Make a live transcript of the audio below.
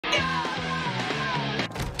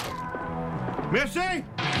Missy!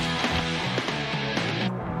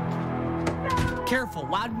 Careful,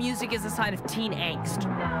 loud music is a sign of teen angst.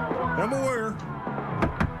 I'm aware.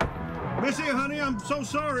 Missy, honey, I'm so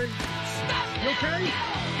sorry. You okay?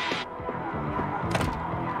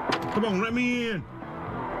 Come on, let me in.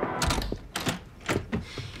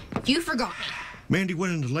 You forgot me. Mandy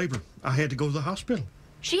went into labor. I had to go to the hospital.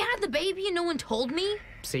 She had the baby and no one told me?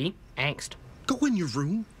 See? Angst. Go in your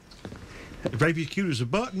room. The baby's cute as a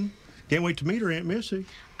button. Can't wait to meet her, Aunt Missy.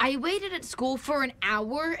 I waited at school for an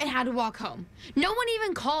hour and had to walk home. No one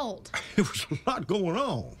even called. There was a lot going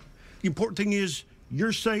on. The important thing is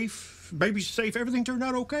you're safe, baby's safe, everything turned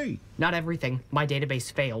out okay. Not everything. My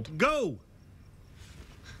database failed. Go!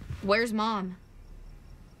 Where's Mom?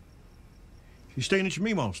 She's staying at your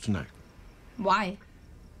Meemaw's tonight. Why?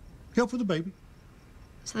 Help with the baby.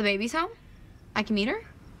 So the baby's home? I can meet her?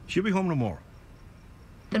 She'll be home tomorrow.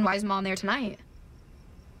 Then why is Mom there tonight?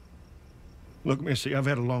 Look, Missy, I've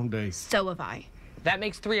had a long day. So have I. That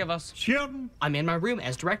makes 3 of us. Sheldon! I'm in my room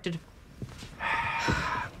as directed.